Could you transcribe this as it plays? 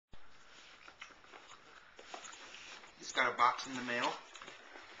Just got a box in the mail.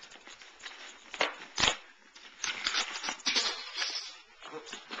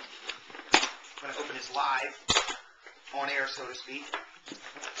 Oops. I'm going to open this live, on air, so to speak.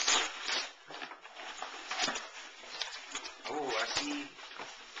 Oh, I see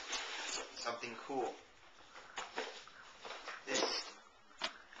something cool. This is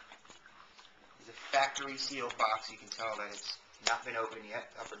a factory sealed box. You can tell that it's not been opened yet.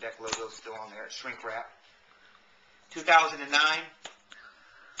 Upper Deck logo is still on there. It's shrink wrap. 2009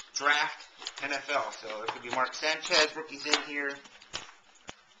 draft NFL. So there could be Mark Sanchez, rookies in here.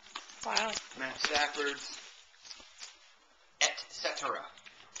 Wow. Matt Stafford's, etc.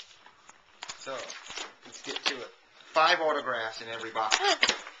 So let's get to it. 5 autographs in every box,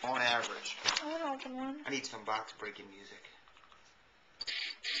 on average. I want to open one. I need some box breaking music.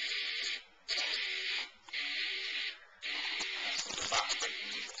 That's the box breaking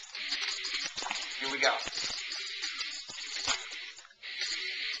music. Here we go.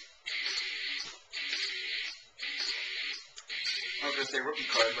 I was going to say rookie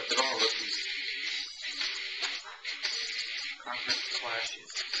card, but they're all rookies. Conference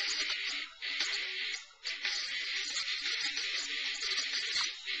flashes.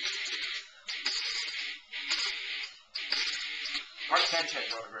 Mark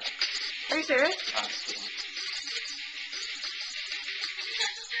Sanchez autograph. Are you serious? I'm just kidding.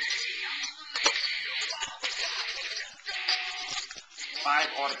 Five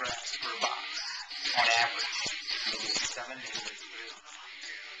autographs per box, on average. Maybe 7, maybe 3.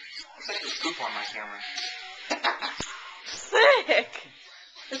 Looks like there's poop on my camera. Sick!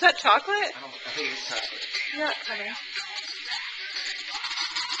 Is that chocolate? I think it's chocolate. Yeah, it's coming.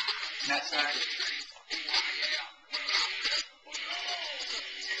 Matt Stafford.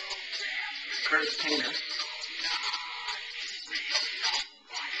 Curtis Painter.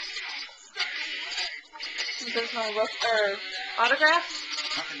 There's no look or autograph?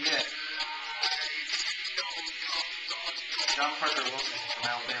 Nothing yet. John Parker Wilson from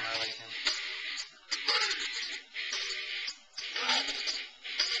Alabama. I like him.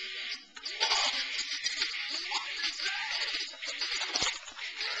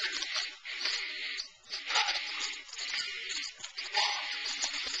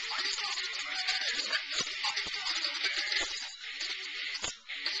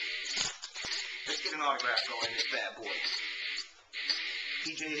 Let's get an autograph going, this bad boy.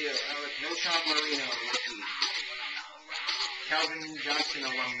 P.J. Hill, no Sean Marino, rookie. Calvin Johnson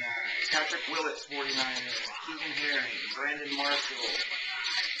alumni. Patrick Willis, 49er. Keegan Herring. Brandon Marshall.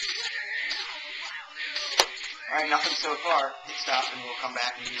 Alright, nothing so far. Hit stop and we'll come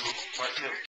back and do part 2.